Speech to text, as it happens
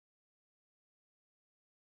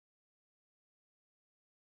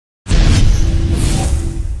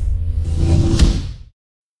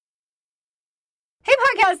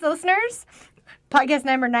podcast listeners. Podcast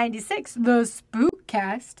number 96, the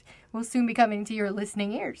Spook-Cast, will soon be coming to your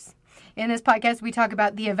listening ears. In this podcast, we talk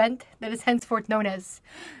about the event that is henceforth known as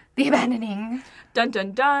the abandoning. Dun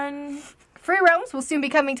dun dun. Free roams will soon be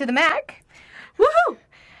coming to the Mac. Woohoo!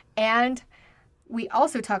 And we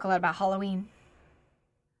also talk a lot about Halloween.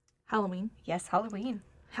 Halloween. Yes, Halloween.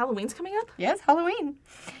 Halloween's coming up? Yes, Halloween.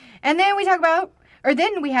 And then we have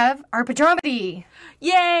our podramady.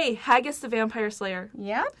 Yay! Haggis the Vampire Slayer.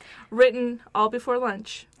 Yeah. Written all before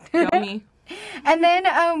lunch. Go me. And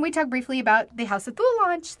then we talk briefly about the House of Thule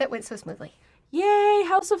launch that went so smoothly. Yay!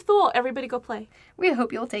 House of Thule. Everybody go play. We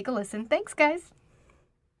hope you'll take a listen. Thanks, guys.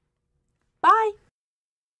 Bye!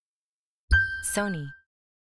 Sony.